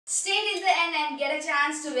Stay till the end and get a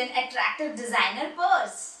chance to win attractive designer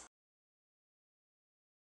purse.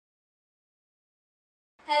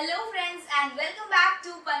 Hello friends and welcome back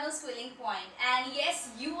to Pannu's Quilling Point. And yes,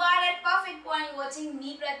 you are at perfect point watching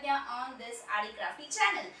me Pratnya on this Arty Crafty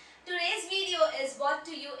channel. Today's video is brought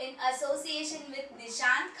to you in association with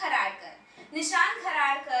Nishant Karhadkar. Nishant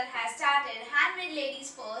Arr has started Handmade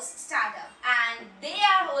Ladies Purse startup and they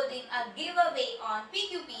are holding a giveaway on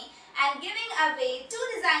PQP and giving away 2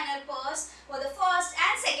 designer purse for the first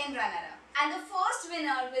and second runner-up. And the first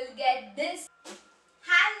winner will get this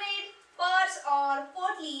handmade purse or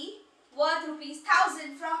portly worth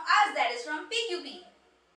 ₹1000 from us, that is from PQP.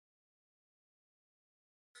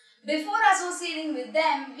 Before associating with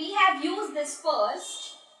them, we have used this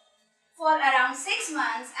purse for around 6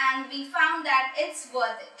 months and we found that it's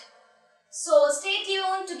worth it. So stay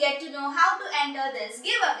tuned to get to know how to enter this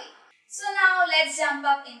giveaway. So now let's jump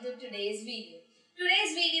up into today's video.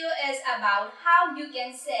 Today's video is about how you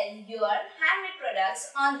can sell your handmade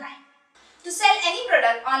products online. To sell any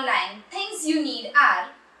product online, things you need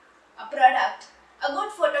are a product, a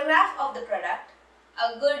good photograph of the product,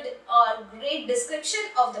 a good or great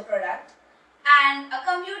description of the product, and a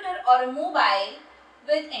computer or a mobile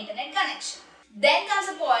with internet connection. Then comes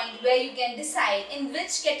a point where you can decide in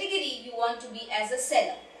which category you want to be as a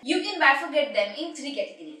seller. You can bifurcate them in 3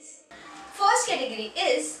 categories. First category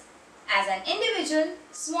is as an individual,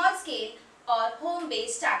 small scale or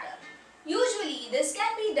home-based starter. Usually this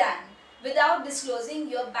can be done without disclosing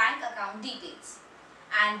your bank account details.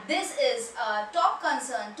 And this is a top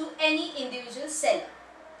concern to any individual seller.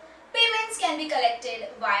 Payments can be collected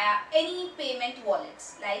via any payment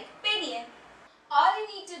wallets like Paytm. All you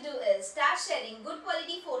need to do is start sharing good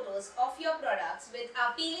quality photos of your products with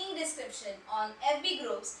appealing description on FB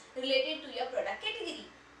groups related to your product category.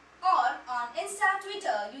 Or on Insta,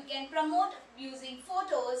 Twitter, you can promote using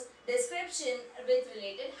photos, description with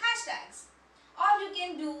related hashtags. All you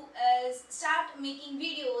can do is start making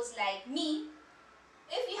videos like me.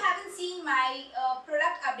 If you haven't seen my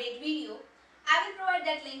product update video, I will provide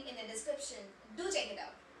that link in the description. Do check it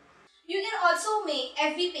out. You can also make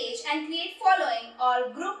FB page and create following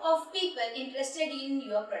or group of people interested in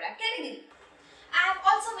your product category. I have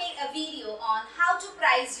also made a video on how to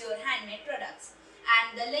price your handmade products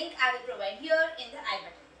and the link I will provide here in the I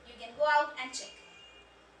button. You can go out and check.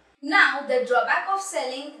 Now the drawback of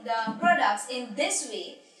selling the products in this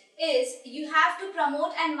way is you have to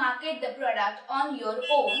promote and market the product on your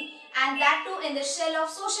own, and that too in the shell of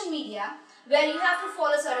social media where you have to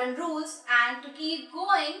follow certain rules, and to keep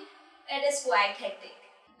going it is quite hectic.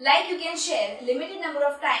 Like you can share limited number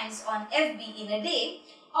of times on FB in a day,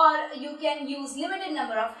 or you can use limited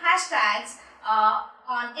number of hashtags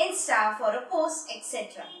on Insta for a post,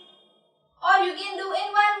 etc. Or you can do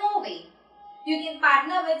in one more way. You can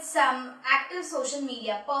partner with some active social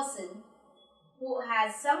media person who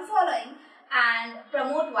has some following and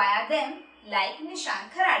promote via them like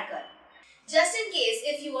Nishant R. Just in case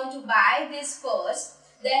if you want to buy this purse,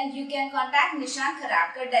 then you can contact Nishant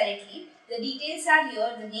R directly. The details are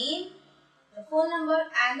here, the name, the phone number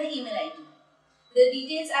and the email ID. The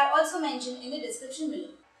details are also mentioned in the description below.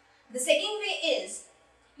 The second way is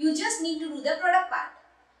you just need to do the product part,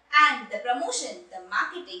 and the promotion, the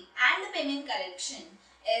marketing and the payment collection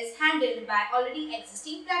is handled by already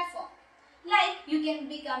existing platform. Like you can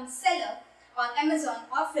become seller on Amazon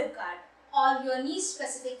or Flipkart or your niche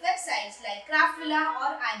specific websites like Craftvilla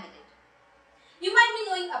or iMade. You might be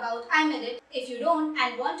knowing about iMade. If you don't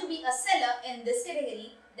and want to be a seller in this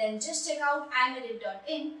category, then just check out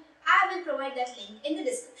imade.in. I will provide that link in the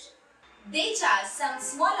description. They charge some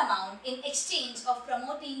small amount in exchange of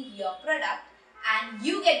promoting your product, and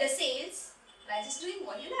you get the sales by just doing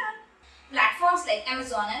what you love. Platforms like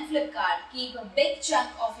Amazon and Flipkart keep a big chunk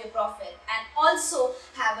of your profit and also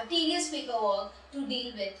have a tedious paperwork to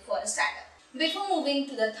deal with for a startup. Before moving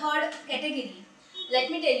to the third category,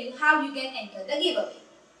 let me tell you how you can enter the giveaway.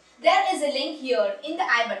 There is a link here in the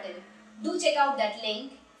I button. Do check out that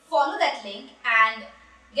link, follow that link and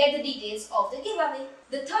get the details of the giveaway.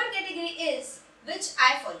 The third category is which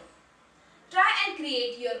I follow. Try and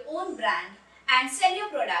create your own brand and sell your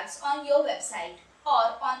products on your website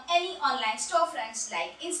or on any online storefronts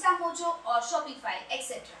like Moto or Shopify,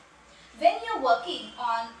 etc. When you're working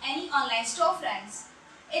on any online storefronts,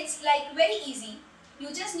 it's like very easy.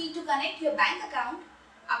 You just need to connect your bank account,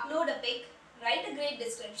 upload a pic, write a great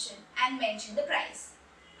description and mention the price,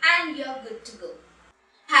 and you're good to go.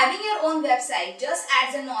 Having your own website just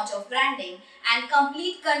adds a notch of branding and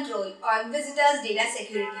complete control on visitors' data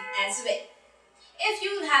security as well. If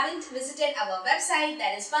you haven't visited our website,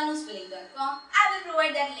 that is pannusquilling.com, I will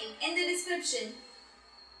provide that link in the description.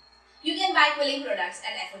 buy quilling products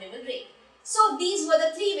at affordable rate. So these were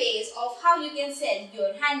the 3 ways of how you can sell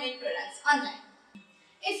your handmade products online.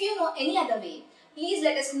 If you know any other way, please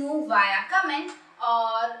let us know via comment,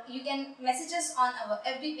 or you can message us on our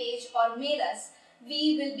FB page or mail us.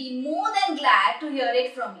 We will be more than glad to hear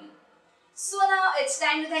it from you. So now it's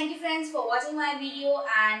time to thank you friends for watching my video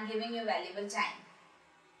and giving your valuable time.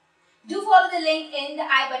 Do follow the link in the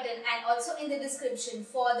I button and also in the description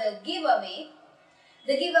for the giveaway.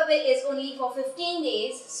 The giveaway is only for 15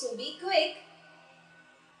 days, so be quick.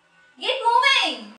 Get moving!